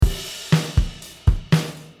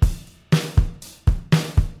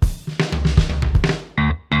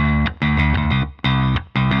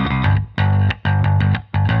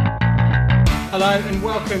Hello and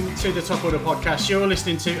welcome to the Top Order Podcast. You're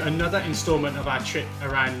listening to another instalment of our trip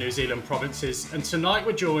around New Zealand provinces, and tonight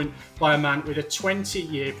we're joined by a man with a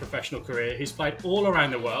 20-year professional career who's played all around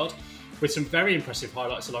the world with some very impressive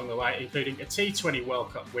highlights along the way, including a T20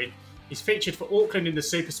 World Cup win. He's featured for Auckland in the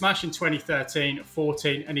Super Smash in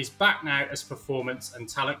 2013-14 and he's back now as performance and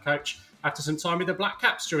talent coach after some time with the Black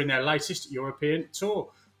Caps during their latest European tour.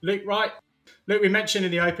 Luke Wright. Luke, we mentioned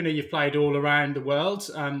in the opener you've played all around the world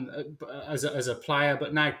as a player,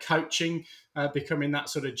 but now coaching, becoming that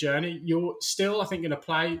sort of journey. You're still, I think, going to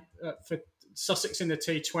play for Sussex in the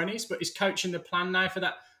T20s, but is coaching the plan now for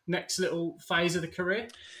that next little phase of the career?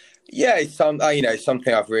 Yeah, it's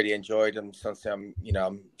something I've really enjoyed and something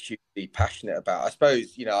I'm hugely passionate about. I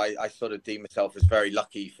suppose, I sort of deem myself as very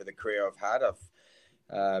lucky for the career I've had.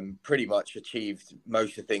 I've pretty much achieved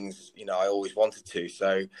most of the things, I always wanted to.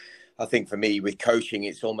 So I think for me with coaching,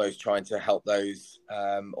 it's almost trying to help those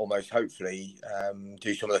hopefully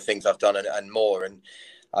do some of the things I've done and more. And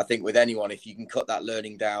I think with anyone, if you can cut that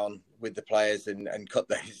learning down with the players and cut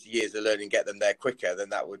those years of learning, get them there quicker, then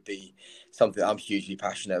that would be something I'm hugely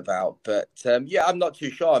passionate about. But I'm not too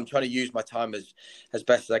sure. I'm trying to use my time as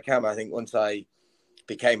best as I can. I think once I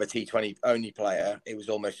became a T20 only player, it was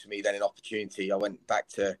almost for me then an opportunity. I went back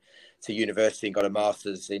to university and got a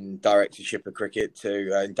master's in directorship of cricket to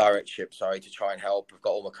try and help. I've got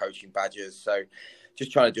all my coaching badges. So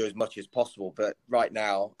just trying to do as much as possible. But right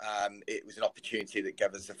now, it was an opportunity that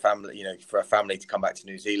gave us a family, for a family to come back to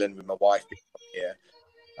New Zealand with my wife here.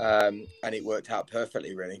 And it worked out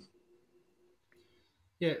perfectly, really.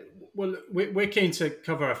 Yeah, well, we're keen to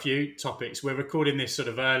cover a few topics. We're recording this sort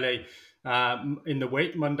of early in the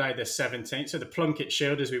week, Monday the 17th. So the Plunket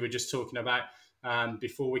Shield, as we were just talking about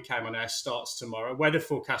before we came on air, starts tomorrow. Weather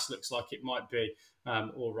forecast looks like it might be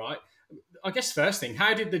all right. I guess first thing,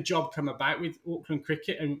 how did the job come about with Auckland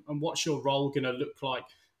Cricket, and what's your role going to look like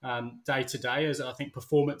day to day as I think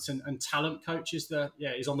performance and talent coach is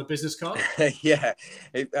on the business card?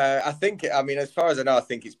 I think, as far as I know, I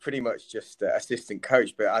think it's pretty much just assistant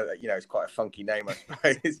coach, but it's quite a funky name, I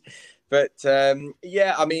suppose. But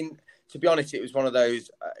to be honest, it was one of those,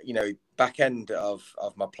 back end of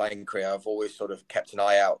my playing career, I've always sort of kept an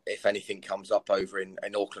eye out if anything comes up over in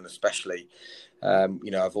Auckland, especially.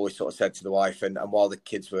 I've always sort of said to the wife, and while the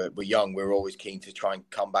kids were young, we were always keen to try and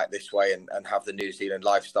come back this way and have the New Zealand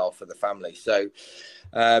lifestyle for the family. So,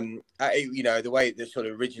 the way this sort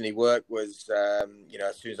of originally worked was,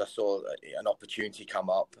 as soon as I saw an opportunity come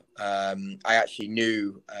up, I actually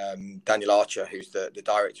knew Daniel Archer, who's the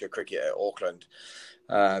director of cricket at Auckland.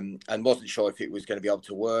 And wasn't sure if it was going to be able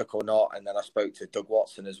to work or not. And then I spoke to Doug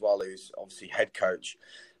Watson as well, who's obviously head coach.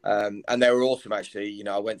 And they were awesome, actually.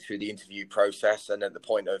 I went through the interview process, and at the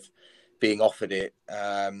point of being offered it,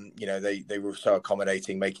 they were so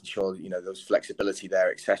accommodating, making sure, there was flexibility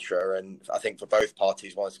there, etc. And I think for both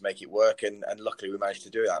parties wanted to make it work. And luckily we managed to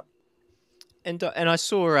do that. And I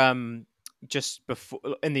saw just before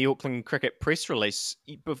in the Auckland Cricket press release,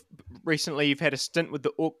 recently you've had a stint with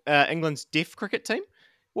the England's deaf cricket team.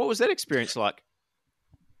 What was that experience like?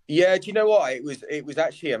 Yeah, do you know what? It was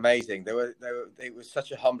actually amazing. It was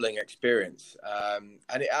such a humbling experience,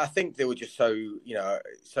 and I think they were just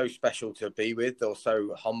so special to be with. They were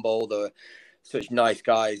so humble. They were such nice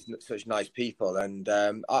guys, such nice people, and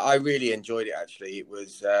I really enjoyed it. Actually, it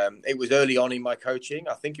was early on in my coaching.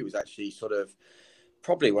 I think it was actually sort of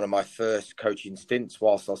probably one of my first coaching stints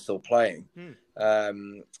whilst I was still playing.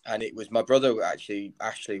 And it was my brother actually,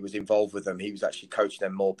 Ashley, was involved with them. He was actually coaching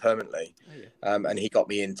them more permanently. And he got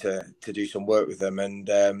me in to do some work with them, and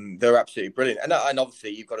they're absolutely brilliant. And obviously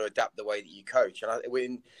you've got to adapt the way that you coach.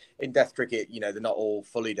 And in deaf cricket, they're not all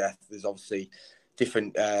fully deaf. There's obviously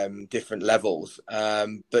different levels,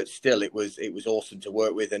 but still it was awesome to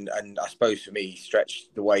work with, and I suppose for me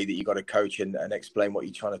stretched the way that you got to coach and explain what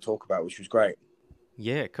you're trying to talk about, which was great.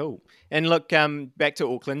 Yeah, cool. And look, back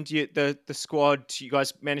to Auckland, the squad, you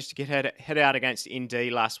guys managed to get hit out against ND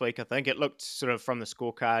last week, I think. It looked sort of from the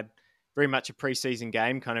scorecard, very much a pre-season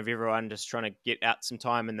game, kind of everyone just trying to get out some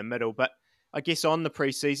time in the middle. But I guess on the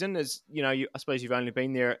pre-season, I suppose you've only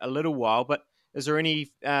been there a little while, but is there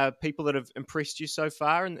any people that have impressed you so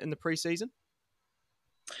far in the pre-season?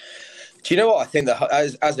 Do you know what? I think that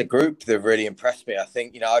as a group, they've really impressed me. I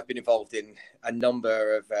think, I've been involved in a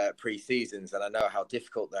number of pre-seasons, and I know how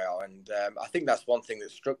difficult they are. And I think that's one thing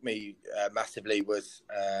that struck me massively was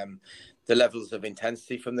the levels of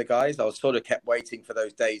intensity from the guys. I was sort of kept waiting for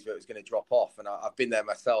those days where it was going to drop off. And I've been there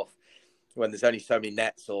myself when there's only so many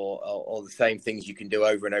nets or the same things you can do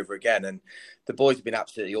over and over again. And the boys have been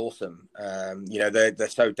absolutely awesome. They're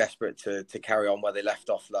so desperate to carry on where they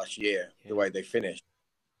left off last year, the way they finished.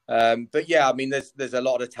 But yeah, I mean, there's a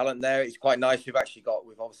lot of talent there. It's quite nice. We've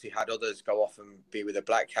obviously had others go off and be with the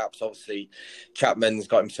Black Caps. Obviously, Chapman's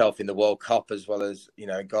got himself in the World Cup as well as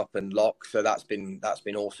Gup and Locke. So that's been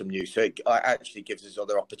awesome news. So it actually gives us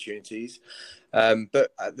other opportunities.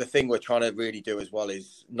 But the thing we're trying to really do as well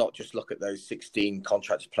is not just look at those 16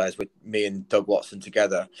 contracted players. With me and Doug Watson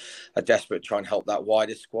together are desperate to try and help that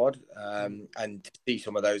wider squad, and to see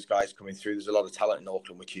some of those guys coming through. There's a lot of talent in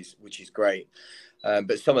Auckland, which is great.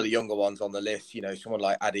 But some of the younger ones on the list, someone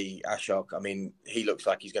like Adi Ashok, I mean, he looks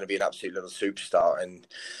like he's going to be an absolute little superstar. And,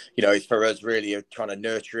 it's for us really trying to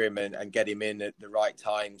nurture him and get him in at the right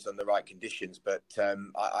times and the right conditions. But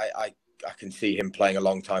I can see him playing a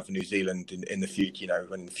long time for New Zealand in the future.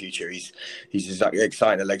 In the future, he's as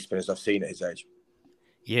exciting a leg spinner as I've seen at his age.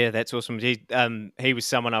 Yeah, that's awesome. He was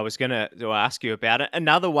someone I was going to ask you about.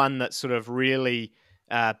 Another one that sort of really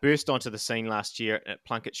burst onto the scene last year at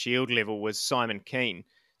Plunket Shield level was Simon Keane,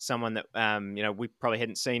 someone that we probably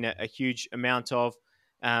hadn't seen a huge amount of.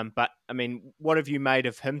 But I mean, what have you made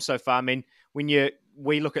of him so far? I mean, when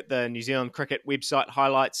we look at the New Zealand cricket website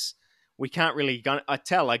highlights, we can't really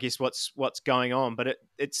tell, I guess, what's going on. But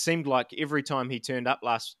it seemed like every time he turned up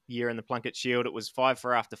last year in the Plunket Shield, it was 5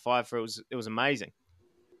 for after 5 for. It was amazing.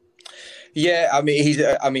 Yeah, I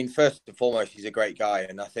mean, first and foremost, he's a great guy,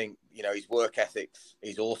 and I think his work ethics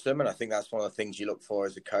is awesome, and I think that's one of the things you look for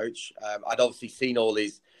as a coach. I'd obviously seen all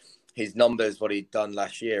his numbers, what he'd done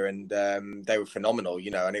last year, and they were phenomenal,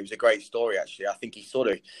 and it was a great story actually. I think he sort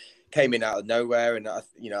of came in out of nowhere, and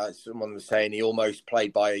someone was saying it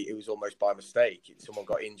was almost by mistake. Someone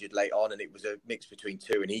got injured late on, and it was a mix between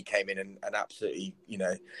two, and he came in and absolutely,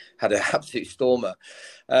 had an absolute stormer.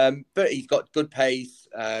 But he's got good pace,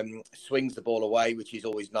 swings the ball away, which is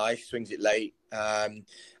always nice, swings it late.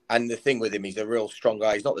 And the thing with him, he's a real strong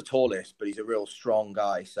guy. He's not the tallest, but he's a real strong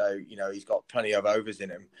guy. So, he's got plenty of overs in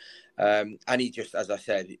him. And he just, as I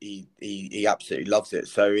said, he absolutely loves it.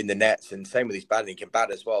 So in the nets, and same with his batting, he can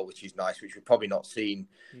bat as well, which is nice, which we've probably not seen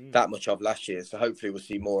that much of last year. So hopefully we'll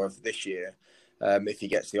see more of this year if he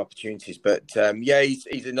gets the opportunities. But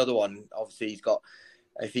he's another one. Obviously, he's got.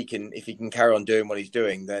 If he can carry on doing what he's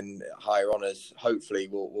doing, then higher honours hopefully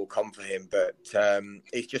will come for him. But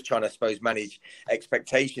he's just trying to, I suppose, manage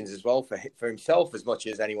expectations as well for himself as much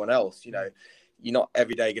as anyone else. You're not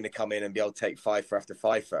every day going to come in and be able to take 5 for after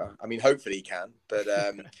 5 for. I mean, hopefully he can, but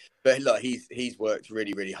but look, he's worked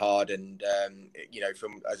really, really hard, and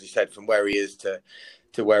from, as you said, from where he is to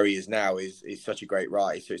where he is now is such a great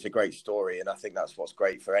rise. So it's a great story, and I think that's what's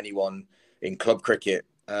great for anyone in club cricket.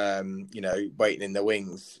 Waiting in the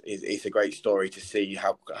wings is a great story to see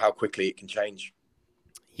how quickly it can change.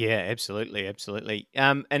 Yeah, absolutely.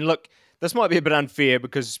 And look, this might be a bit unfair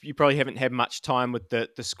because you probably haven't had much time with the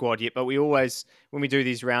squad yet, but we always, when we do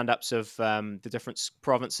these roundups of the different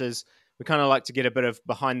provinces, we kind of like to get a bit of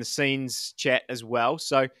behind the scenes chat as well.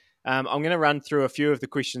 So I'm going to run through a few of the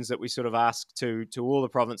questions that we sort of ask to all the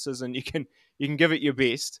provinces, and you can give it your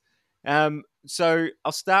best. So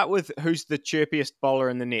I'll start with who's the chirpiest bowler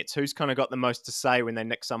in the nets? Who's kind of got the most to say when they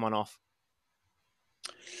nick someone off?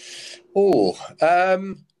 Oh,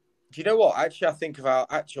 do you know what? Actually, I think of our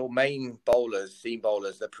actual main bowlers, seam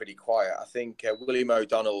bowlers, they're pretty quiet. I think William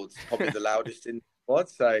O'Donnell's probably the loudest in the squad.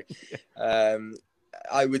 So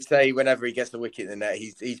I would say whenever he gets the wicket in the net,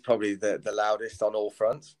 he's probably the loudest on all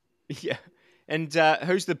fronts. Yeah. And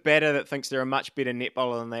who's the batter that thinks they're a much better net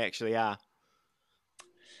bowler than they actually are?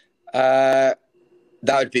 That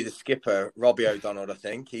would be the skipper, Robbie O'Donnell. I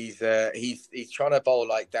think he's trying to bowl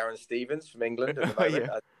like Darren Stevens from England at the moment.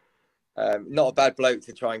 Not a bad bloke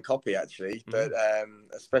to try and copy, actually, but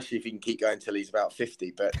especially if he can keep going till he's about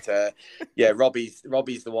 50. But Robbie's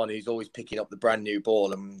the one who's always picking up the brand new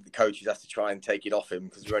ball, and the coaches have to try and take it off him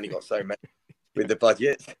because we've only got so many with the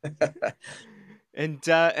budget. And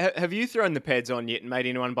have you thrown the pads on yet and made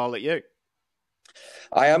anyone bowl at you?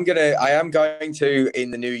 I am going to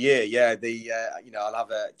in the new year. Yeah, I'll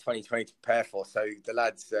have a 2020 to prepare for. So the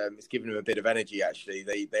lads, it's given them a bit of energy. Actually,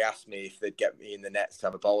 they asked me if they'd get me in the nets to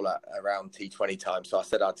have a bowl at around T20 time. So I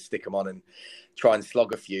said I'd stick them on and try and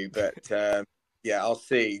slog a few. But I'll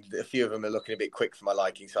see. A few of them are looking a bit quick for my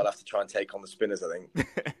liking, so I'll have to try and take on the spinners, I think.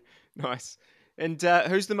 Nice. And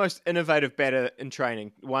who's the most innovative batter in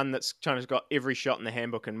training? One that's kind of got every shot in the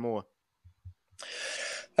handbook and more.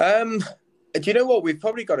 Do you know what? We've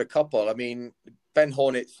probably got a couple. I mean, Ben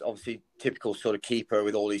Hornet's obviously typical sort of keeper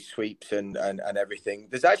with all these sweeps and everything.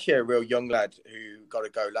 There's actually a real young lad who got a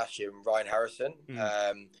go last year, Ryan Harrison.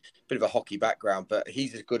 Bit of a hockey background, but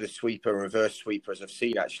he's as good a sweeper and reverse sweeper as I've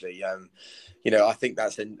seen, actually. I think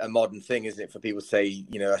that's a modern thing, isn't it, for people to say,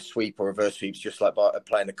 a sweep or reverse sweep's just like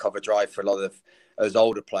playing a cover drive for a lot of those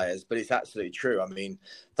older players. But it's absolutely true. I mean,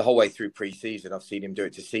 the whole way through pre-season, I've seen him do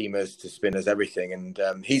it to seamers, to spinners, everything. And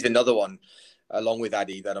he's another one, along with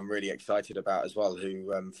Addy, that I'm really excited about as well,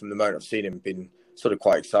 who from the moment I've seen him, been sort of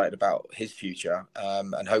quite excited about his future,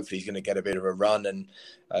 and hopefully he's going to get a bit of a run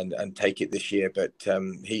and take it this year. But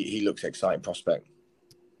he looks exciting prospect.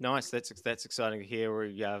 Nice, that's exciting to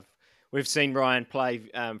hear. We've seen Ryan play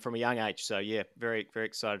from a young age, so yeah, very very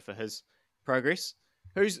excited for his progress.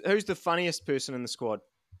 Who's the funniest person in the squad?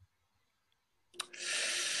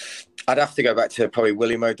 I'd have to go back to probably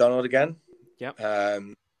William O'Donnell again. Yep.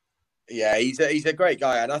 Yeah, he's a great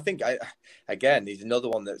guy, and I think he's another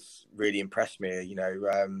one that's really impressed me.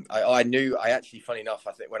 I knew funny enough,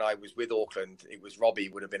 I think when I was with Auckland, it was Robbie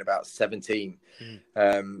would have been about 17.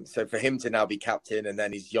 So for him to now be captain, and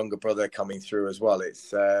then his younger brother coming through as well, it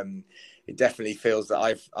definitely feels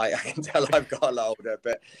that I can tell I've got a lot older,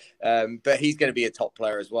 but he's going to be a top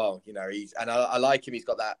player as well. I like him. He's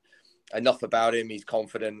got that enough about him. He's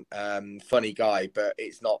confident, funny guy, but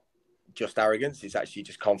it's not just arrogance, it's actually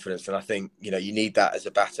just confidence. And I think you need that as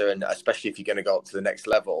a batter, and especially if you're going to go up to the next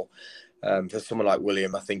level. For someone like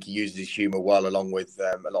William, I think he uses his humour well, along with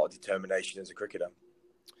a lot of determination as a cricketer.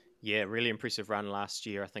 Yeah, really impressive run last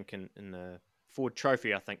year, I think, in the Ford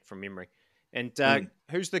Trophy, I think, from memory. And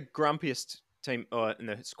who's the grumpiest team in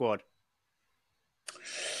the squad?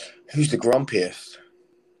 Who's the grumpiest?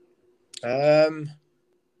 Do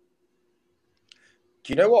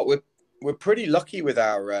you know what, we're pretty lucky with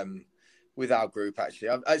our group, actually.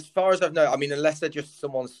 As far as I've known, I mean, unless they're just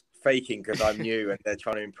someone's faking because I'm new and they're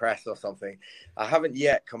trying to impress or something, I haven't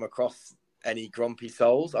yet come across any grumpy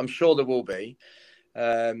souls. I'm sure there will be.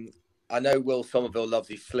 I know Will Somerville loves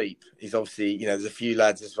his sleep. He's obviously, there's a few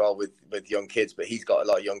lads as well with young kids, but he's got a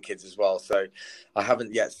lot of young kids as well. So I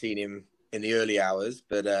haven't yet seen him in the early hours,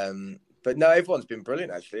 but no, everyone's been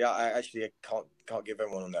brilliant, actually. I can't give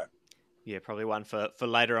everyone on there. Yeah, probably one for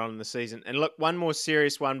later on in the season. And look, one more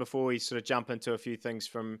serious one before we sort of jump into a few things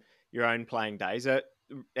from your own playing days.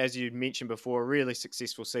 As you mentioned before, a really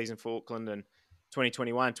successful season for Auckland in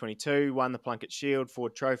 2021-22, won the Plunket Shield,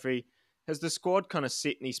 Ford Trophy. Has the squad kind of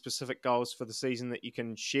set any specific goals for the season that you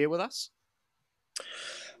can share with us?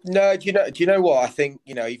 No, do you know what? I think,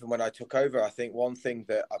 even when I took over, I think one thing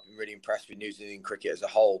that I've been really impressed with New Zealand cricket as a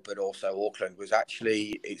whole, but also Auckland, was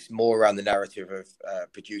actually it's more around the narrative of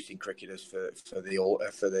producing cricketers for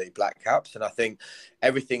the Black Caps. And I think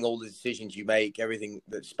all the decisions you make, everything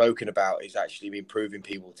that's spoken about is actually improving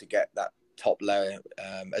people to get that top layer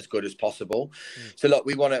as good as possible. So look,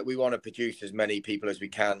 we want to produce as many people as we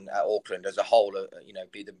can at Auckland as a whole.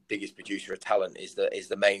 Be the biggest producer of talent is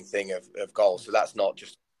the main thing of goals. So that's not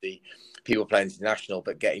just the people playing international,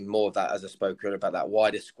 but getting more of that, as I spoke earlier, about that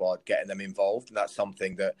wider squad, getting them involved. And that's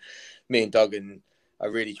something that me and Duggan are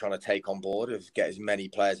really trying to take on board, is get as many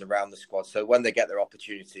players around the squad. So when they get their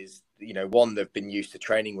opportunities, one, they've been used to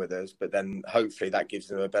training with us, but then hopefully that gives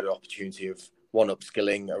them a better opportunity of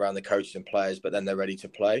upskilling around the coaches and players, but then they're ready to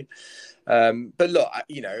play. But look,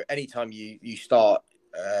 anytime you start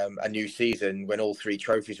a new season when all three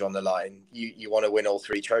trophies are on the line, you want to win all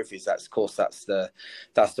three trophies. That's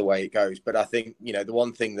the way it goes. But I think the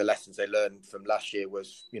one thing, the lessons they learned from last year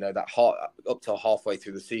was that up till halfway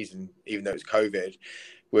through the season, even though it's COVID,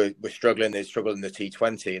 we're struggling. They struggled in the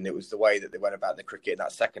T20, and it was the way that they went about the cricket in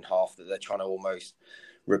that second half that they're trying to almost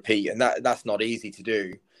repeat, and that's not easy to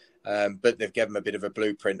do. But they've given them a bit of a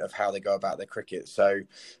blueprint of how they go about their cricket. So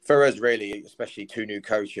for us, really, especially two new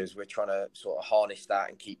coaches, we're trying to sort of harness that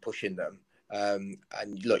and keep pushing them. And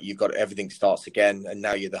look, you've got everything starts again, and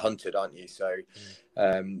now you're the hunted, aren't you? So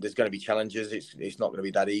there's going to be challenges. It's not going to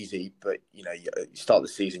be that easy, but you start the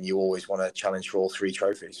season, you always want to challenge for all three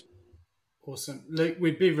trophies. Awesome. Luke,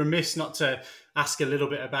 we'd be remiss not to ask a little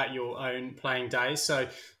bit about your own playing days. So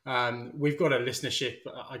we've got a listenership,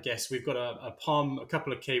 I guess. We've got a POM, a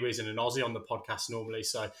couple of Kiwis and an Aussie on the podcast normally.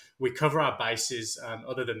 So we cover our bases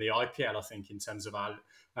other than the IPL, I think, in terms of our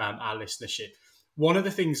listenership. One of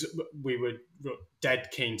the things we were dead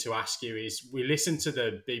keen to ask you is we listened to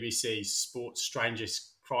the BBC Sports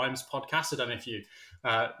Strangest Crimes podcast. I don't know if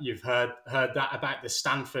you've heard that about the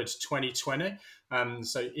Stanford 2020.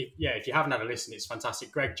 So if you haven't had a listen, it's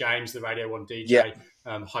fantastic. Greg James, the Radio 1 DJ,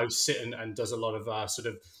 hosts it and does a lot of sort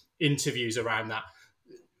of interviews around that.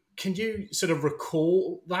 Can you sort of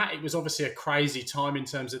recall that? It was obviously a crazy time in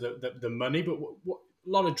terms of the money, but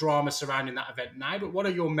lot of drama surrounding that event now. But what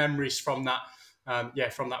are your memories from that?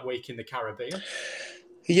 From that week in the Caribbean.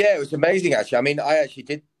 Yeah, it was amazing actually. I mean, I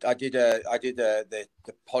did the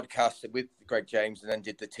podcast with Greg James, and then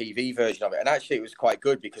did the TV version of it. And actually, it was quite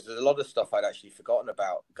good because there's a lot of stuff I'd actually forgotten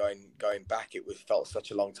about going back. It felt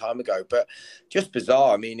such a long time ago, but just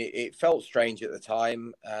bizarre. I mean, it felt strange at the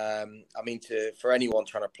time. I mean, for anyone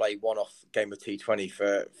trying to play one-off game of T20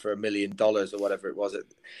 for $1 million or whatever it was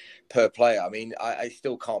per player. I mean, I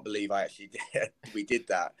still can't believe we did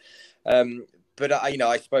that. But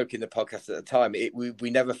I spoke in the podcast at the time. We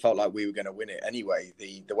never felt like we were going to win it anyway.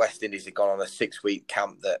 The West Indies had gone on a 6-week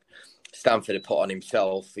camp that Stanford had put on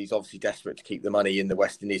himself. He's obviously desperate to keep the money in the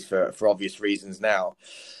West Indies for obvious reasons now.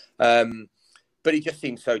 But he just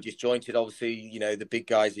seemed so disjointed. Obviously, the big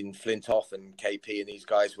guys in Flintoff and KP and these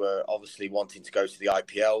guys were obviously wanting to go to the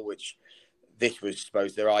IPL, which this was, I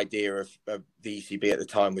suppose, their idea of the ECB at the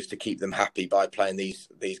time was to keep them happy by playing these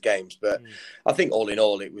games. But I think all in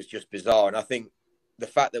all, it was just bizarre. And I think the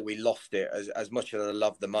fact that we lost it, as much as I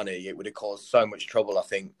love the money, it would have caused so much trouble, I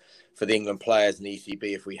think, for the England players and the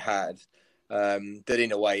ECB if we had, that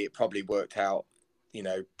in a way it probably worked out,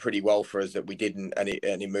 pretty well for us that we didn't, and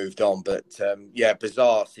it moved on. But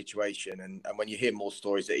bizarre situation. And when you hear more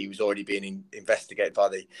stories that he was already being investigated by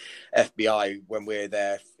the FBI when we're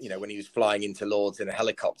there, when he was flying into Lords in a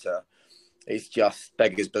helicopter, it's just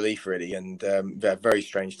beggars belief, really. And a very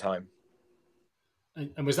strange time.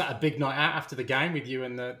 And was that a big night out after the game with you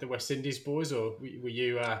and the West Indies boys, or were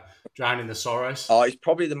you drowning the sorrows? Oh, it's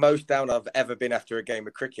probably the most down I've ever been after a game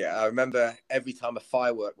of cricket. I remember every time a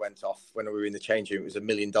firework went off when we were in the change room, it was $1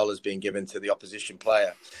 million being given to the opposition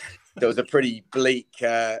player. There was a pretty bleak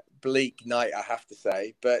night, I have to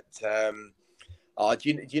say. But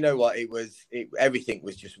do you know what? Everything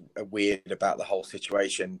was just weird about the whole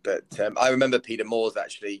situation. But I remember Peter Moores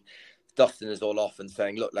actually dusting us all off and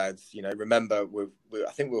saying, "Look, lads, remember,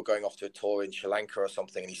 I think we were going off to a tour in Sri Lanka or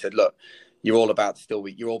something." And he said, "Look, you're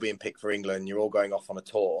all being picked for England. You're all going off on a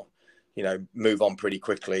tour. Move on pretty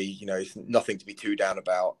quickly. It's nothing to be too down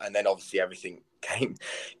about." And then obviously everything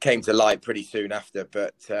came to light pretty soon after.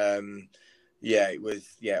 But it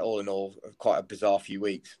was all in all quite a bizarre few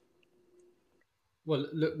weeks. Well,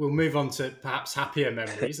 look, we'll move on to perhaps happier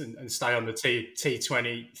memories and stay on the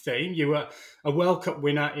T20 theme. You were a World Cup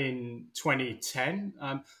winner in 2010.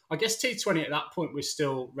 I guess T20 at that point was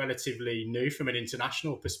still relatively new from an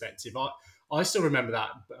international perspective. I still remember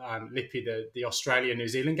that, Lippy, the Australia-New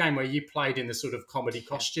Zealand game where you played in the sort of comedy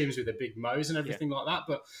costumes with the big mows and everything like that.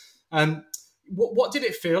 But what did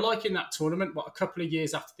it feel like in that tournament? A couple of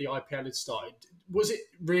years after the IPL had started, was it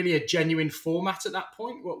really a genuine format at that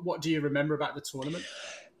point? What do you remember about the tournament?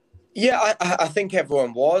 Yeah, I think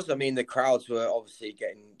everyone was. I mean, the crowds were obviously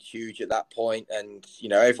getting huge at that point, and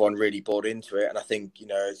everyone really bought into it. And I think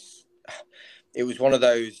it was one of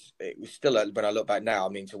those. It was still, when I look back now, I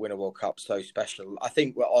mean, to win a World Cup so special. I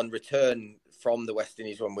think on return from the West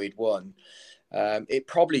Indies when we'd won, it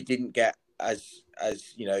probably didn't get as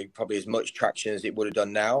probably as much traction as it would have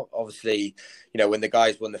done now. Obviously, when the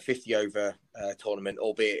guys won the 50 over tournament,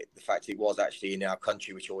 albeit the fact it was actually in our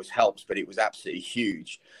country, which always helps, but it was absolutely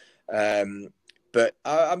huge. But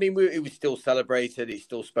I mean, it was still celebrated. It's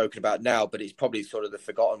still spoken about now, but it's probably sort of the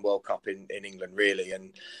forgotten World Cup in England, really.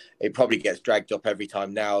 And it probably gets dragged up every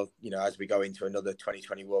time now, as we go into another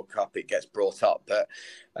 2020 World Cup, it gets brought up. But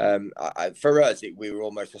for us, we were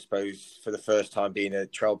almost, I suppose, for the first time being a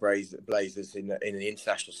trailblazers in the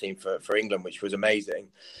international scene for England, which was amazing.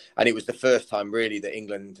 And it was the first time really that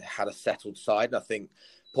England had a settled side. And I think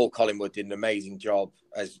Paul Collingwood did an amazing job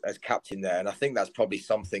as captain there. And I think that's probably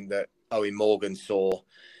something that Owen Morgan saw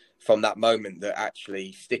from that moment, that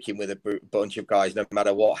actually sticking with a bunch of guys, no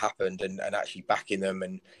matter what happened, and actually backing them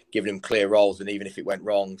and giving them clear roles. And even if it went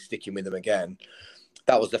wrong, sticking with them again.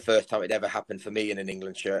 That was the first time it ever happened for me in an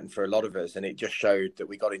England shirt and for a lot of us. And it just showed that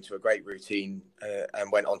we got into a great routine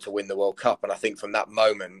and went on to win the World Cup. And I think from that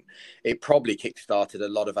moment, it probably kick-started a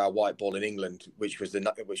lot of our white ball in England, which was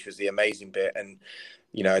the amazing bit. And,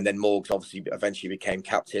 and then Morgs obviously eventually became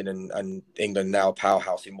captain, and England now a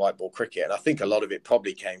powerhouse in white ball cricket. And I think a lot of it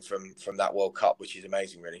probably came from that World Cup, which is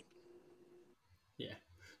amazing, really. Yeah.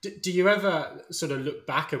 Do you ever sort of look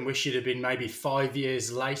back and wish you'd have been maybe 5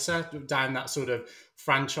 years later down that sort of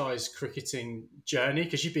franchise cricketing journey?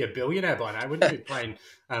 Because you'd be a billionaire by now, wouldn't you? Playing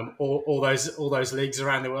all those leagues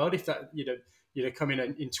around the world. If that you'd have come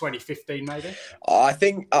in 2015, maybe. I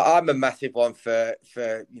think I'm a massive one for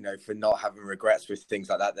not having regrets with things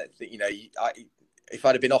like that. If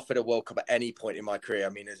I'd have been offered a World Cup at any point in my career, I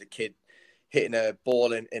mean, as a kid, hitting a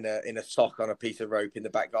ball in a sock on a piece of rope in the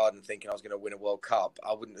back garden thinking I was going to win a World Cup,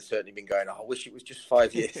 I wouldn't have certainly been going, I wish it was just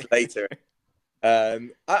 5 years later.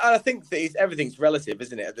 I think that everything's relative,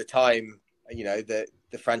 isn't it? At the time, the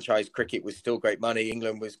franchise cricket was still great money.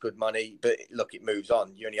 England was good money. But look, it moves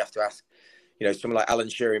on. You only have to ask, someone like Alan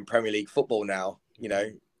Shearer in Premier League football now,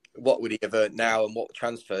 what would he have earned now and what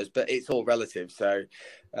transfers? But it's all relative. So,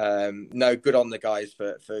 no, good on the guys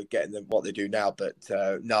for getting them what they do now. But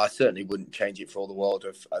no, I certainly wouldn't change it for all the world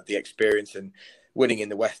of the experience and winning in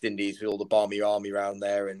the West Indies with all the Barmy Army around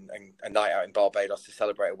there and a night out in Barbados to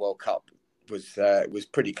celebrate a World Cup was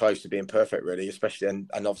pretty close to being perfect, really, especially and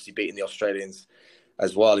obviously beating the Australians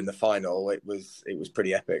as well in the final. It was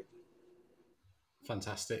pretty epic.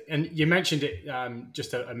 Fantastic. And you mentioned it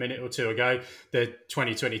just a minute or two ago, the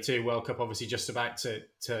 2022 World Cup obviously just about to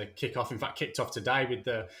kick off. In fact, kicked off today with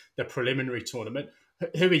the preliminary tournament.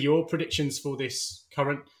 Who are your predictions for this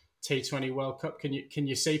current T20 World Cup? Can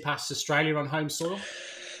you see past Australia on home soil?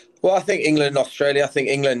 Well, I think England and Australia. I think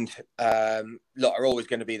England, are always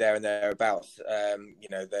going to be there and thereabouts.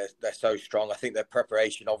 They're so strong. I think their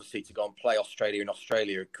preparation, obviously, to go and play Australia in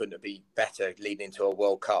Australia couldn't be better leading into a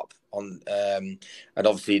World Cup. And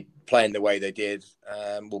obviously, playing the way they did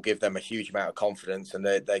will give them a huge amount of confidence, and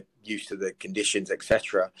they're used to the conditions,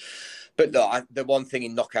 etc. But look, the one thing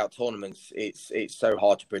in knockout tournaments, it's so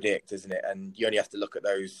hard to predict, isn't it? And you only have to look at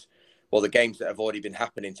those. Well, the games that have already been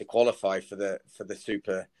happening to qualify for the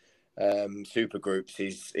super groups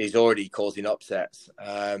is already causing upsets.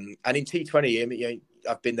 And in T20,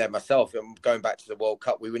 I've been there myself. Going back to the World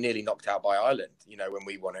Cup, we were nearly knocked out by Ireland, when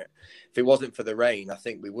we won it. If it wasn't for the rain, I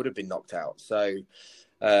think we would have been knocked out. So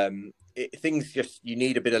things you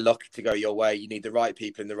need a bit of luck to go your way. You need the right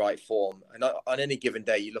people in the right form. And on any given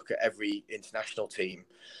day, you look at every international team.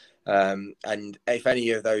 And if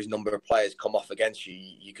any of those number of players come off against you,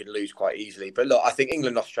 you can lose quite easily. But look, I think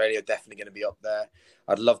England and Australia are definitely going to be up there.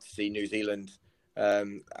 I'd love to see New Zealand,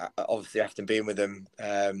 obviously after being with them,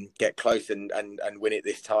 get close and win it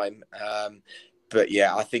this time. But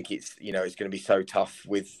yeah, I think it's going to be so tough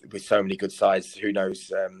with so many good sides. Who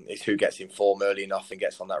knows? It's who gets in form early enough and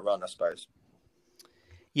gets on that run, I suppose.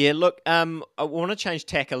 Yeah, look, I want to change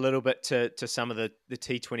tack a little bit to some of the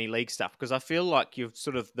T20 league stuff, because I feel like you're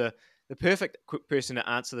sort of the perfect person to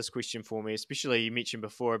answer this question for me, especially you mentioned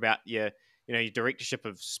before about your directorship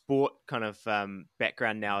of sport kind of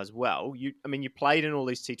background now as well. You played in all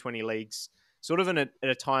these T20 leagues sort of at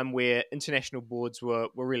a time where international boards were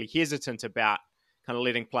really hesitant about kind of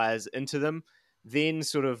letting players into them. Then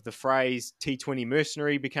sort of the phrase T20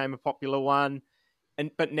 mercenary became a popular one.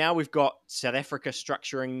 But now we've got South Africa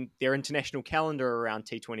structuring their international calendar around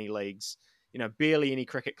T20 leagues. Barely any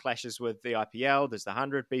cricket clashes with the IPL. There's the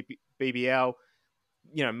 100, BBL.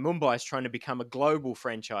 Mumbai is trying to become a global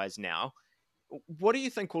franchise now. What do you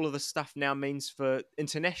think all of this stuff now means for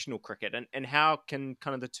international cricket, and how can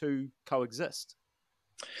kind of the two coexist?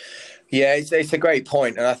 Yeah, it's a great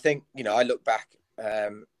point. And I think, I look back,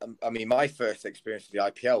 my first experience with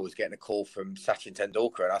the IPL was getting a call from Sachin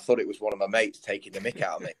Tendulkar, and I thought it was one of my mates taking the mick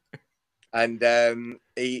out of me. And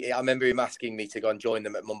I remember him asking me to go and join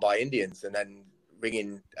them at Mumbai Indians, and then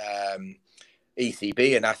ringing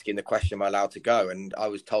ECB and asking the question, am I allowed to go? And I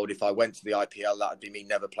was told if I went to the IPL, that would be me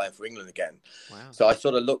never playing for England again. Wow. So I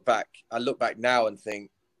sort of look back now and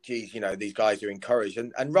think, geez, these guys are encouraged,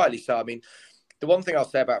 and rightly so. The one thing I'll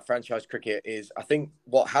say about franchise cricket is I think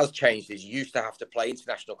what has changed is you used to have to play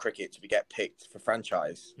international cricket to get picked for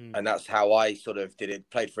franchise. And that's how I sort of did it,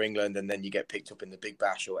 played for England, and then you get picked up in the Big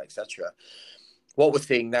Bash or etc. What we're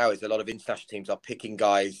seeing now is a lot of international teams are picking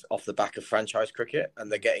guys off the back of franchise cricket,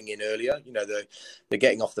 and they're getting in earlier. They're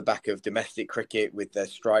getting off the back of domestic cricket with their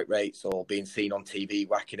strike rates or being seen on TV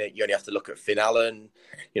whacking it. You only have to look at Finn Allen,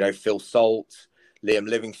 Phil Salt, Liam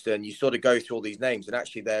Livingstone. You sort of go through all these names, and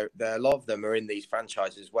actually a lot of them are in these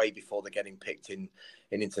franchises way before they're getting picked in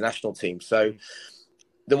international teams. So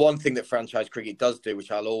the one thing that franchise cricket does do,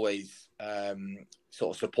 which I'll always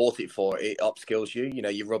sort of support it for, it upskills you.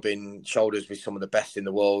 You're rubbing shoulders with some of the best in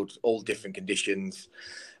the world, all different conditions,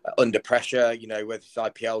 under pressure, whether it's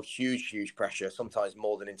IPL, huge pressure, sometimes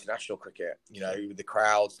more than international cricket, the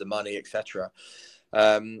crowds, the money, etc.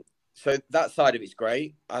 So that side of it's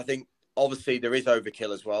great. I think obviously there is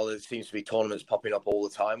overkill as well. There seems to be tournaments popping up all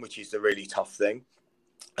the time, which is the really tough thing.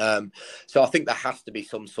 So I think there has to be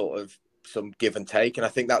some give and take. And I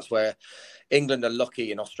think that's where England are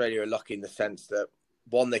lucky and Australia are lucky in the sense that,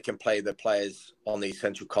 one, they can play the players on these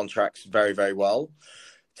central contracts very, very well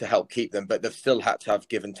to help keep them, but they've still had to have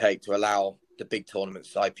give and take to allow the big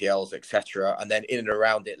tournaments, IPLs, etc., and then in and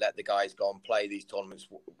around it, let the guys go and play these tournaments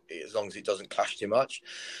as long as it doesn't clash too much.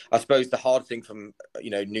 I suppose the hard thing from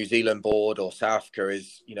New Zealand board or South Africa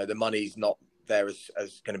is the money's not there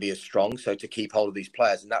as going to be as strong. So to keep hold of these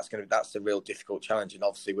players, and that's the real difficult challenge. And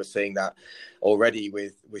obviously we're seeing that already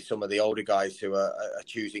with some of the older guys who are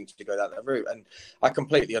choosing to go down that route. And I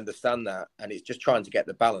completely understand that. And it's just trying to get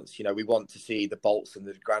the balance. We want to see the Bolts and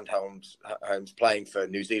the Grandhomes playing for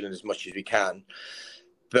New Zealand as much as we can.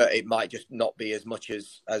 But it might just not be as much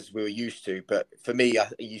as we were used to. But for me,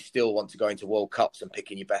 you still want to go into World Cups and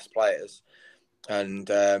picking your best players. And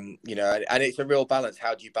and it's a real balance.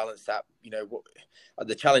 How do you balance that?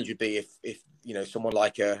 The challenge would be if someone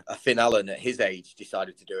like a Finn Allen at his age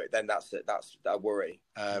decided to do it, then that's a worry.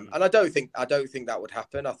 And I don't think that would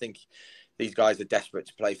happen. I think these guys are desperate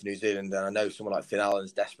to play for New Zealand, and I know someone like Finn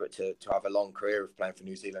Allen's desperate to have a long career of playing for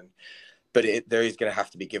New Zealand. But there is going to have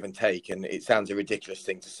to be give and take, and it sounds a ridiculous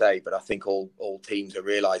thing to say, but I think all teams are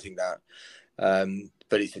realising that.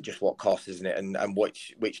 But it's just what cost, isn't it? And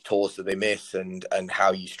which tours do they miss, and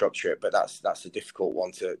how you structure it. But that's a difficult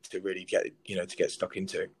one to really get stuck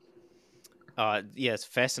into. It's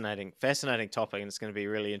fascinating topic, and it's going to be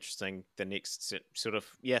really interesting the next sort of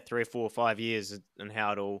 3 or 4 or 5 years and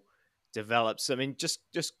how it all develops. I mean, just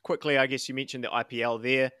quickly, I guess you mentioned the IPL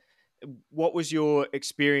there. What was your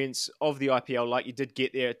experience of the IPL like? You did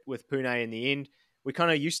get there with Pune in the end. We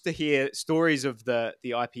kind of used to hear stories of the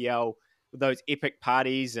IPL, those epic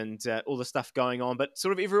parties and all the stuff going on, but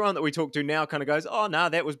sort of everyone that we talk to now kind of goes, oh no,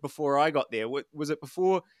 that was before I got there. Was it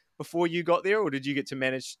before you got there, or did you get to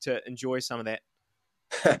manage to enjoy some of that?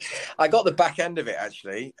 I got the back end of it,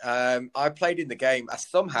 actually. I played in the game. I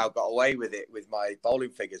somehow got away with it with my bowling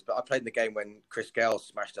figures, but I played in the game when Chris Gale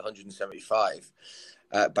smashed 175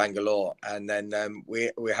 at Bangalore, and then we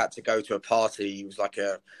had to go to a party. It was like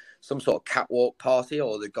some sort of catwalk party,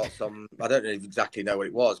 or they got some, I don't exactly know what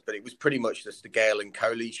it was, but it was pretty much just the Gale and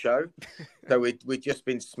Kohli show. So we'd just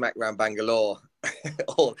been smacked around Bangalore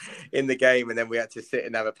all in the game, and then we had to sit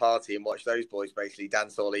and have a party and watch those boys basically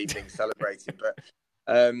dance all evening celebrating. But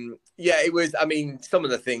it was, I mean, some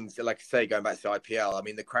of the things, like I say, going back to IPL, I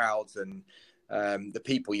mean, the crowds and the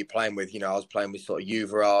people you're playing with, I was playing with sort of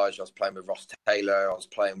Yuvraj, I was playing with Ross Taylor, I was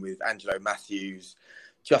playing with Angelo Matthews,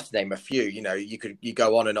 just to name a few. You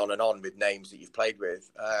go on and on and on with names that you've played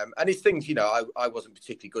with. And it's things, I wasn't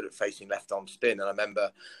particularly good at facing left arm spin. And I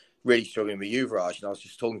remember really struggling with Yuvraj, and I was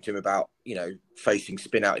just talking to him about, facing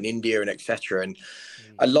spin out in India and etc. And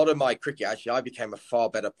a lot of my cricket, actually, I became a far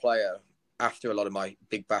better player after a lot of my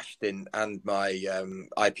Big Bash stint and my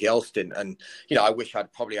IPL stint. And, I wish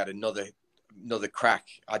I'd probably had another crack.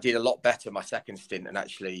 I did a lot better my second stint, and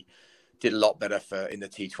actually did a lot better in the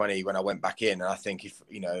T20 when I went back in. And I think as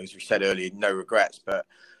we said earlier, no regrets, but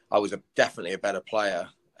I was definitely a better player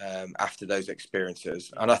after those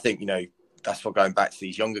experiences. And I think, that's what, going back to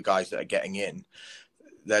these younger guys that are getting in,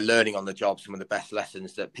 they're learning on the job some of the best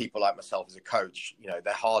lessons that people like myself as a coach,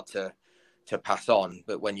 they're hard to pass on.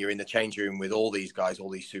 But when you're in the change room with all these guys, all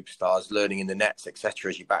these superstars, learning in the nets, etc.,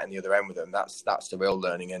 as you bat in the other end with them, that's the real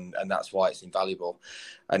learning, and that's why it's invaluable.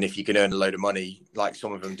 And if you can earn a load of money like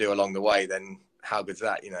some of them do along the way, then how good's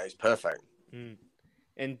that? It's perfect.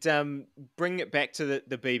 And bring it back to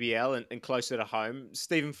the BBL and closer to home.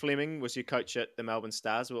 Stephen Fleming was your coach at the Melbourne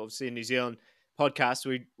Stars. Well, obviously a New Zealand podcast.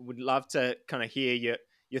 We would love to kind of hear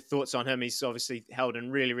your thoughts on him. He's obviously held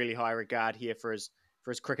in really, really high regard here for his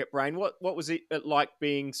cricket brain. What was it like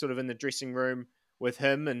being sort of in the dressing room with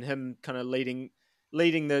him, and him kind of leading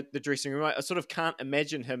the dressing room? I sort of can't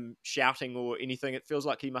imagine him shouting or anything. It feels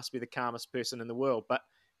like he must be the calmest person in the world. But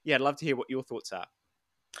yeah, I'd love to hear what your thoughts are.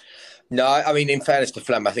 No, I mean, in fairness to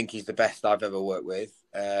Flem, I think he's the best I've ever worked with.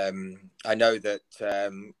 I know that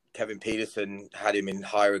Kevin Peterson had him in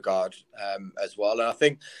high regard as well. And I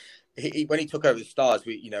think when he took over the Stars,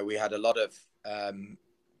 we had a lot of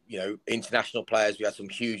international players. We had some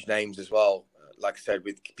huge names as well, like I said,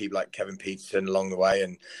 with people like Kevin Peterson along the way,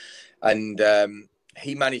 and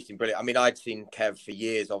he managed him brilliant. I mean, I'd seen Kev for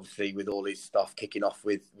years, obviously, with all his stuff kicking off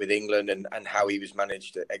with England and how he was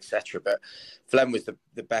managed, etc. But Flem was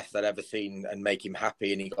the best I'd ever seen, and make him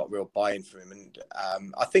happy, and he got real buy-in from him.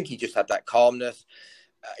 And I think he just had that calmness.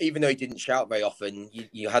 Even though he didn't shout very often,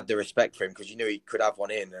 you had the respect for him because you knew he could have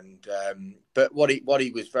one in. And but what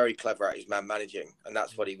he was very clever at is man managing, and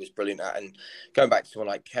that's what he was brilliant at. And going back to someone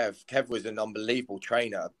like Kev was an unbelievable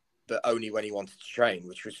trainer, but only when he wanted to train,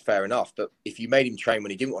 which was fair enough. But if you made him train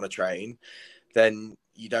when he didn't want to train, then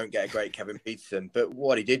you don't get a great Kevin Peterson. But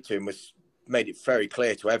what he did to him was made it very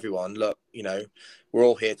clear to everyone, look, we're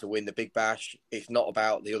all here to win the Big Bash. It's not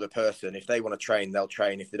about the other person. If they want to train, they'll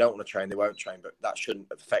train. If they don't want to train, they won't train. But that shouldn't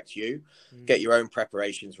affect you. Get your own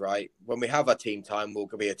preparations right. When we have our team time, we'll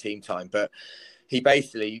be a team time. But he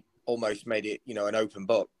basically almost made it, an open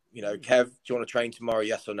book. Kev, do you want to train tomorrow?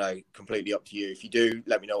 Yes or no? Completely up to you. If you do,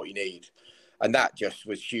 let me know what you need. And that just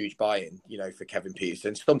was huge buy-in, for Kevin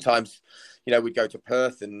Peterson. Sometimes, we'd go to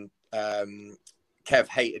Perth and Kev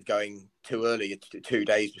hated going too early, 2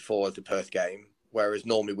 days before the Perth game, whereas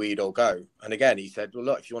normally we'd all go. And again, he said, well,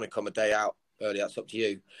 look, if you want to come a day out early, that's up to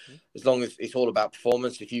you. As long as it's all about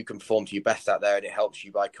performance, if you can perform to your best out there and it helps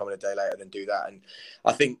you by coming a day later, then do that. And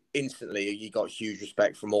I think instantly he got huge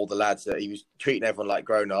respect from all the lads, that he was treating everyone like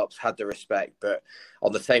grown-ups, had the respect. But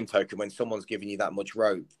on the same token, when someone's giving you that much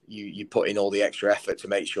rope, you put in all the extra effort to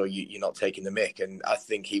make sure you're not taking the mick. And I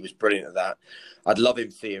think he was brilliant at that. I'd love him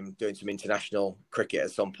to see him doing some international cricket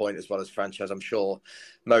at some point, as well as franchise. I'm sure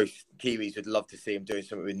most Kiwis would love to see him doing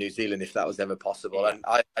something with New Zealand if that was ever possible. And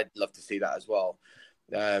I'd love to see that as well.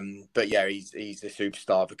 But yeah, he's a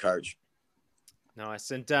superstar of a coach.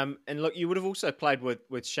 Nice. And look, you would have also played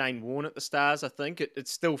with Shane Warne at the Stars, I think. It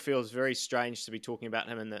still feels very strange to be talking about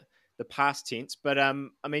him in the past tense. But, I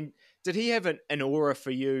mean, did he have an aura for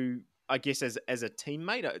you, I guess, as a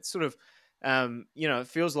teammate? It's sort of, it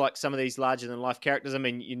feels like some of these larger-than-life characters. I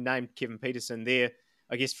mean, you named Kevin Peterson there.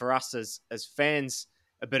 I guess for us as fans,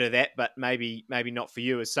 a bit of that, but maybe not for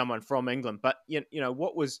you as someone from England. But,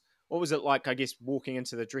 what was it like, I guess, walking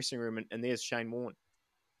into the dressing room and there's Shane Warne?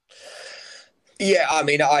 Yeah, I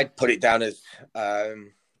mean, I'd put it down as,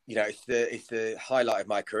 it's the highlight of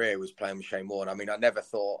my career was playing with Shane Warne. I mean, I never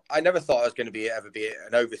thought I was going to ever be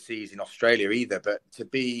an overseas in Australia either. But to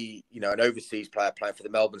be, an overseas player playing for the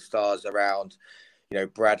Melbourne Stars around,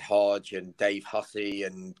 Brad Hodge and Dave Hussey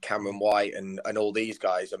and Cameron White and all these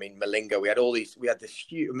guys. I mean, Malinga, we had this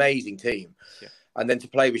amazing team. Yeah. And then to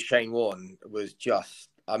play with Shane Warne was just,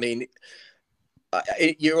 I mean,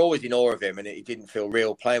 you're always in awe of him, and it didn't feel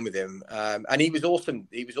real playing with him. And he was awesome.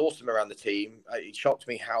 He was awesome around the team. It shocked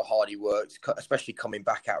me how hard he worked, especially coming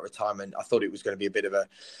back out of retirement. I thought it was going to be a bit of a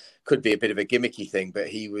gimmicky thing, but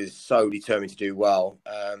he was so determined to do well.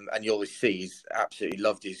 And you always see he's absolutely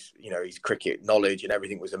loved his cricket knowledge, and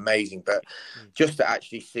everything was amazing. But just to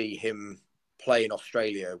actually see him play in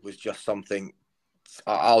Australia was just something.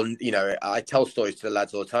 I tell stories to the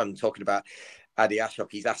lads all the time, talking about Adi Ashok.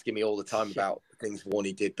 He's asking me all the time about things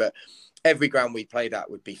Warney did, but every ground we played at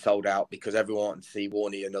would be sold out because everyone wanted to see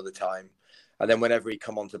Warney another time. And then whenever he'd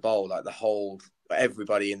come on to bowl, like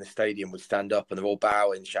everybody in the stadium would stand up and they're all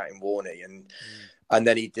bowing, shouting Warney, and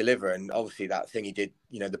then he'd deliver. And obviously that thing he did,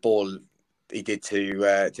 the ball he did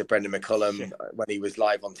to Brendan McCullum when he was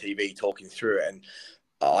live on TV talking through it, and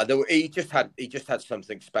he just had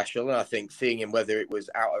something special. And I think seeing him, whether it was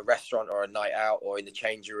out at a restaurant or a night out or in the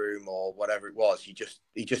changing room or whatever it was, he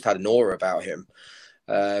just had an aura about him.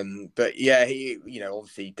 But yeah, he,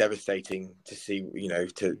 obviously devastating to see,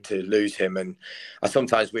 to lose him. And I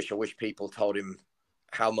sometimes wish people told him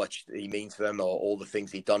how much he means to them or all the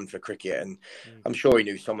things he'd done for cricket. And I'm sure he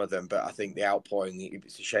knew some of them, but I think the outpouring,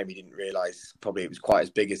 it's a shame he didn't realise probably it was quite as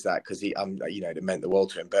big as that, because it meant the world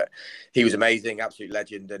to him. But he was amazing, absolute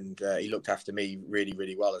legend, and he looked after me really,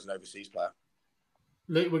 really well as an overseas player.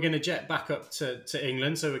 Luke, we're going to jet back up to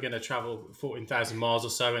England, so we're going to travel 14,000 miles or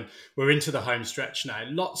so, and we're into the home stretch now.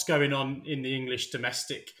 Lots going on in the English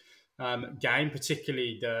domestic game,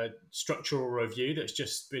 particularly the structural review that's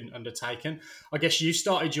just been undertaken. I guess you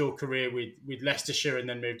started your career with Leicestershire and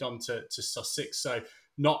then moved on to Sussex, so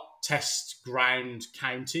not test ground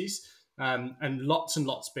counties. And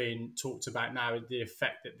lots being talked about now, the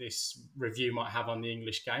effect that this review might have on the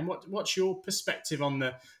English game. What's your perspective on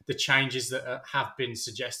the changes that have been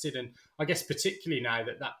suggested? And I guess particularly now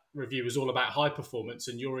that review is all about high performance,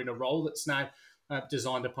 and you're in a role that's now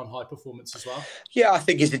designed upon high performance as well. Yeah, I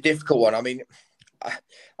think it's a difficult one. I mean,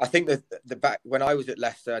 I think that when I was at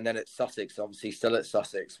Leicester and then at Sussex, obviously still at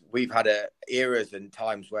Sussex, we've had eras and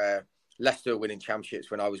times where Leicester were winning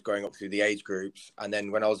championships when I was growing up through the age groups. And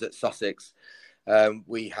then when I was at Sussex,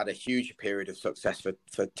 we had a huge period of success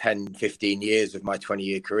for 10, 15 years of my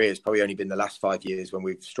 20-year career. It's probably only been the last 5 years when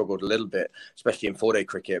we've struggled a little bit, especially in 4-day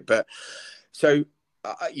cricket. But so,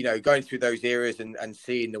 going through those eras and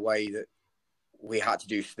seeing the way that we had to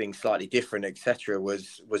do things slightly different, etc.,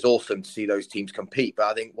 was awesome to see those teams compete. But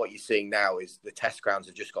I think what you're seeing now is the test grounds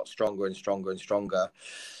have just got stronger and stronger and stronger.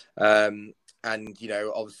 And,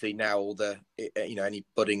 obviously now all the, any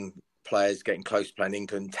budding players getting close to playing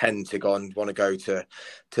England tend to go and want to go to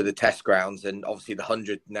the test grounds, and obviously the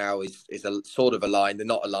 100 now is a sort of aligned. They're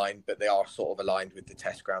not aligned, but they are sort of aligned with the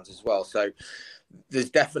test grounds as well. So there's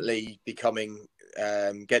definitely becoming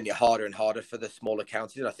getting it harder and harder for the smaller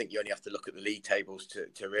counties, and I think you only have to look at the league tables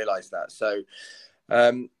to realise that. So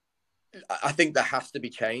I think there has to be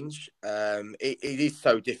change. It is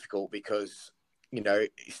so difficult because, you know,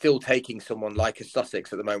 still taking someone like a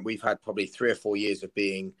Sussex at the moment, we've had probably 3 or 4 years of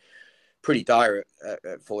being pretty dire at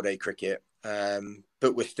 4-day cricket,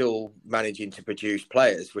 but we're still managing to produce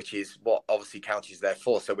players, which is what obviously counties there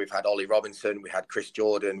for. So we've had Ollie Robinson, we had Chris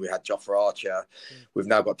Jordan, we had Jofra Archer, we've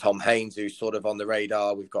now got Tom Haynes, who's sort of on the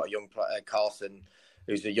radar. We've got a young Carlson,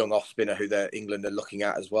 who's a young off spinner who England are looking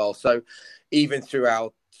at as well. So even through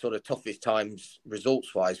our sort of toughest times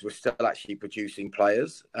results wise, we're still actually producing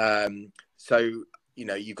players. So, you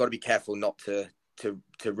know, you've got to be careful not to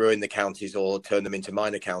ruin the counties or turn them into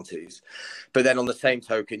minor counties. But then on the same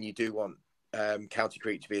token, you do want county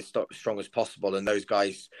cricket to be as strong as possible, and those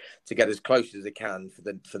guys to get as close as they can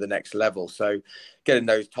for the next level. So getting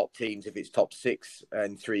those top teams, if it's top 6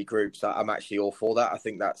 and 3 groups, I'm actually all for that. I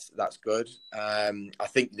think that's good. I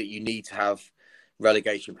think that you need to have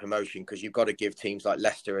relegation promotion because you've got to give teams like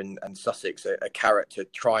Leicester and Sussex a carrot to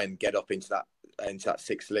try and get up into that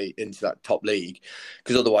sixth league, into that top league,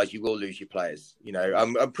 because otherwise you will lose your players. You know,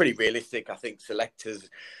 I'm pretty realistic. I think selectors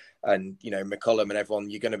and, you know, McCullum and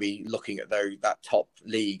everyone, you're going to be looking at that top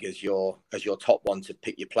league as your top one to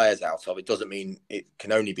pick your players out of. It doesn't mean it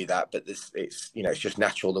can only be that, but it's you know, it's just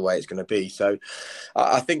natural the way it's going to be. So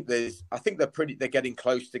I think they're getting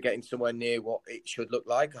close to getting somewhere near what it should look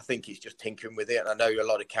like. I think it's just tinkering with it, and I know a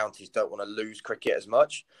lot of counties don't want to lose cricket as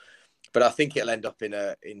much. But I think it'll end up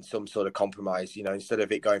in some sort of compromise. You know, instead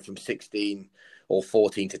of it going from 16 or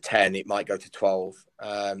 14 to 10, it might go to 12.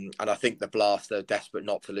 And I think the Blast are desperate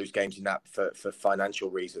not to lose games in that for financial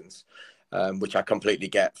reasons, which I completely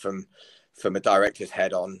get from a director's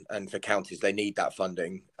head on. And for counties, they need that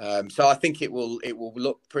funding. So I think it will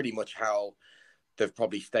look pretty much how they've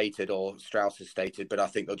probably stated, or Strauss has stated. But I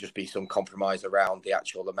think there'll just be some compromise around the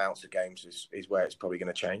actual amounts of games is where it's probably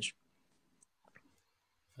going to change.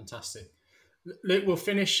 Fantastic. Luke, we'll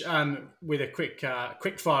finish with a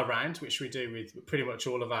quick fire round, which we do with pretty much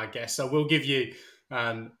all of our guests. So we'll give you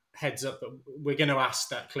heads up that we're going to ask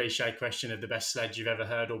that cliche question of the best sledge you've ever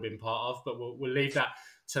heard or been part of, but we'll leave that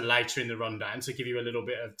to later in the rundown to give you a little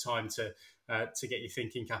bit of time to get your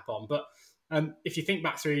thinking cap on. But if you think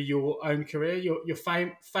back through your own career, your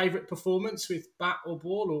favourite performance with bat or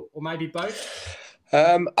ball, or maybe both?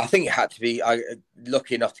 I think it had to be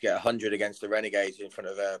lucky enough to get 100 against the Renegades in front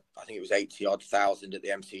of I think it was 80-odd thousand at the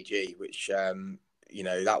MCG, which you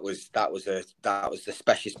know, that was the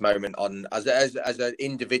specialist moment on as an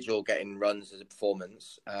individual getting runs as a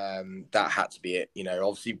performance. That had to be it. You know,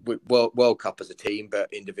 obviously World Cup as a team,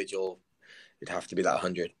 but individual, it'd have to be that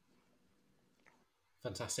 100.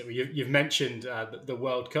 Fantastic. Well, you've mentioned the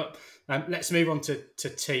World Cup. Let's move on to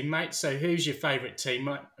teammates. So, who's your favourite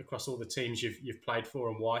teammate across all the teams you've played for,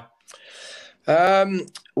 and why?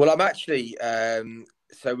 Well, I'm actually.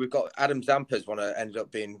 So we've got Adam Zampas. Ended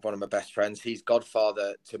up being one of my best friends. He's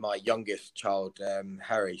godfather to my youngest child,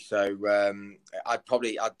 Harry. So I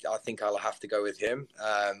think I'll have to go with him.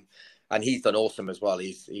 And he's done awesome as well.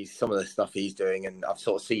 He's some of the stuff he's doing, and I've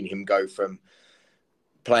sort of seen him go from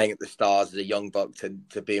playing at the Stars as a young buck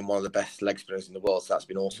to being one of the best leg spinners in the world. So that's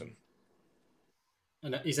been awesome.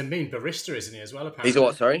 And he's a mean barista, isn't he, as well, apparently? He's a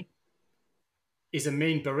what, sorry? He's a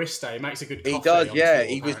mean barista. He makes a good coffee. He does, yeah.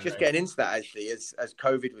 He was apparently just getting into that, actually, as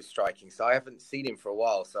COVID was striking. So I haven't seen him for a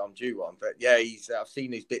while, so I'm due one. But yeah, I've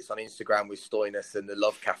seen his bits on Instagram with Stoinis and the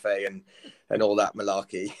Love Cafe and all that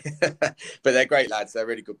malarkey. But they're great lads. They're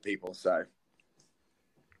really good people, so...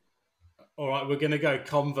 All right, we're going to go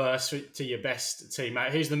converse to your best teammate.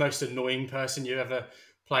 Who's the most annoying person you ever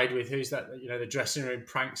played with? Who's that, you know, the dressing room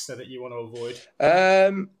prankster that you want to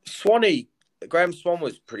avoid? Swanee. Graham Swan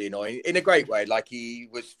was pretty annoying in a great way. Like, he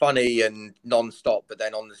was funny and non-stop, but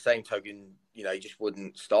then on the same token, you know, he just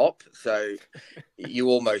wouldn't stop. So you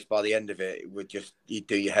almost, by the end of it, you'd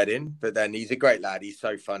do your head in. But then he's a great lad. He's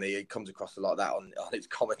so funny. He comes across a lot of that on his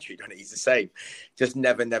commentary. He's the same. Just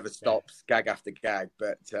never stops, gag after gag.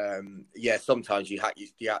 But yeah, sometimes you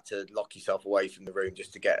had to lock yourself away from the room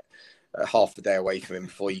just to get half the day away from him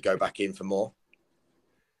before you go back in for more.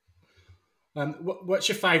 What's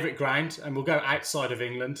your favourite ground? And we'll go outside of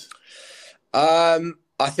England.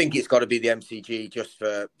 I think it's got to be the MCG, just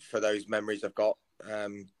for those memories I've got.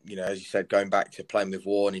 You know, as you said, going back to playing with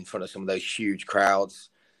Warren in front of some of those huge crowds.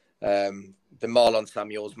 the Marlon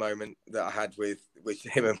Samuels moment that I had with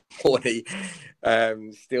him and Morley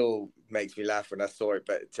still makes me laugh when I saw it.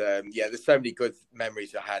 But there's so many good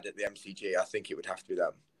memories I had at the MCG. I think it would have to be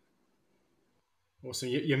them. Awesome.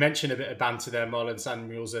 You mentioned a bit of banter there, Marlon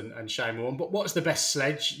Samuels and Shane Warne. But what's the best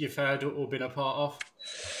sledge you've heard or been a part of?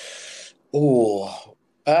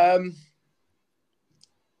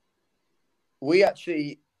 We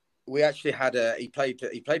actually had he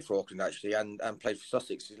played for Auckland actually and played for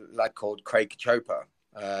Sussex. A lad called Craig Cachopa.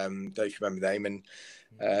 Don't you remember the name?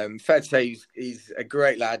 And fair to say he's a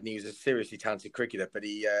great lad and he was a seriously talented cricketer, but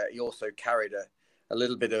he also carried a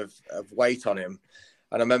little bit of weight on him.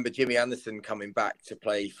 And I remember Jimmy Anderson coming back to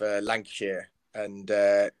play for Lancashire, and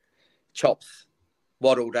Chops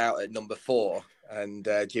waddled out at number 4, and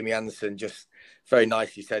Jimmy Anderson just very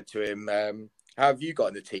nicely said to him, "How have you got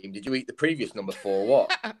in the team? Did you eat the previous number 4 or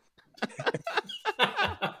what?"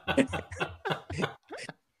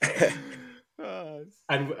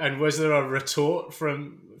 And was there a retort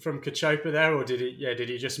from Cachopa there, or did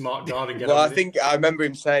he just mark guard and get? Well, I remember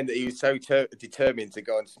him saying that he was so determined to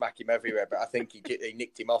go and smack him everywhere, but I think he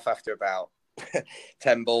nicked him off after about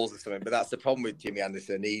 10 balls or something. But that's the problem with Jimmy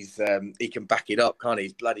Anderson. He can back it up, can't he?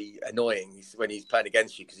 He's bloody annoying when he's playing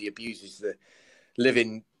against you because he abuses the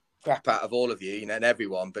living crap out of all of you, and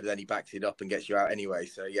everyone. But then he backs it up and gets you out anyway.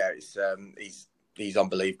 So yeah, it's he's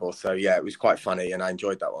unbelievable. So yeah, it was quite funny, and I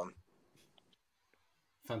enjoyed that one.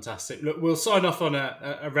 Fantastic. Look, we'll sign off on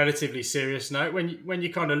a relatively serious note. When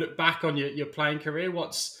you kind of look back on your playing career,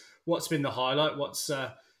 what's been the highlight? What's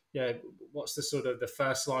the sort of the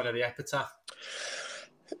first line of the epitaph?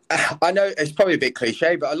 I know it's probably a bit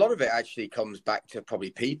cliche, but a lot of it actually comes back to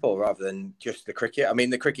probably people rather than just the cricket. I mean,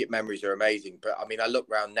 the cricket memories are amazing, but I mean, I look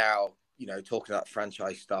around now, talking about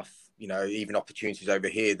franchise stuff, even opportunities over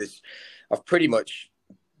here. I've pretty much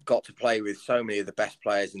got to play with so many of the best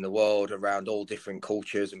players in the world around all different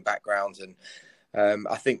cultures and backgrounds, and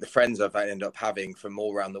I think the friends I've ended up having from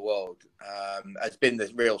all around the world has been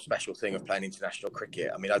the real special thing of playing international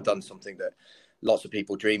cricket. I mean, I've done something that lots of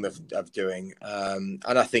people dream of doing, and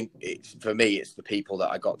I think for me it's the people that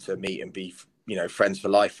I got to meet and be friends for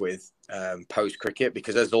life with post cricket,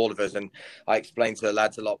 because as all of us, and I explain to the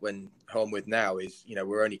lads a lot when home with now, is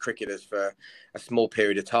we're only cricketers for a small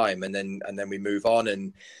period of time, and then we move on,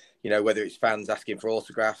 and whether it's fans asking for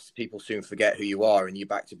autographs, people soon forget who you are and you're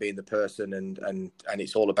back to being the person, and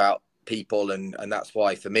it's all about people, and that's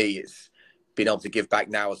why for me it's being able to give back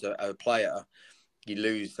now as a player. You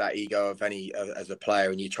lose that ego as a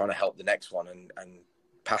player, and you're trying to help the next one and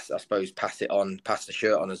pass the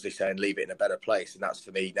shirt on, as they say, and leave it in a better place. And that's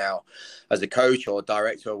for me now as a coach or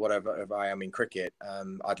director or whatever I am in cricket.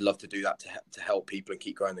 I'd love to do that to help people and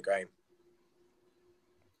keep growing the game.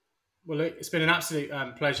 Well, it's been an absolute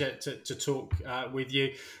pleasure to talk with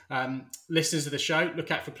you. Listeners of the show,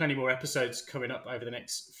 look out for plenty more episodes coming up over the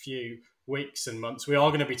next few weeks and months. We are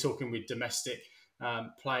going to be talking with domestic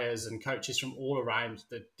players and coaches from all around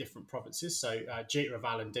the different provinces. So Jeter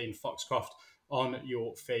Raval and Dean Foxcroft on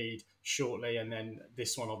your feed shortly, and then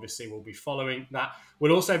this one obviously will be following that.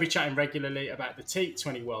 We'll also be chatting regularly about the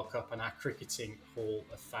T20 World Cup and our Cricketing Hall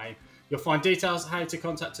of Fame. You'll find details how to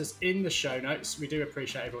contact us in the show notes. We do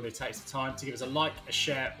appreciate everyone who takes the time to give us a like, a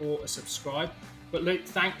share, or a subscribe. But Luke,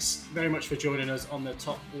 thanks very much for joining us on the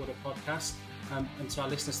Top Order podcast. And to our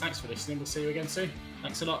listeners, thanks for listening. We'll see you again soon.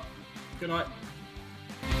 Thanks a lot. Good night.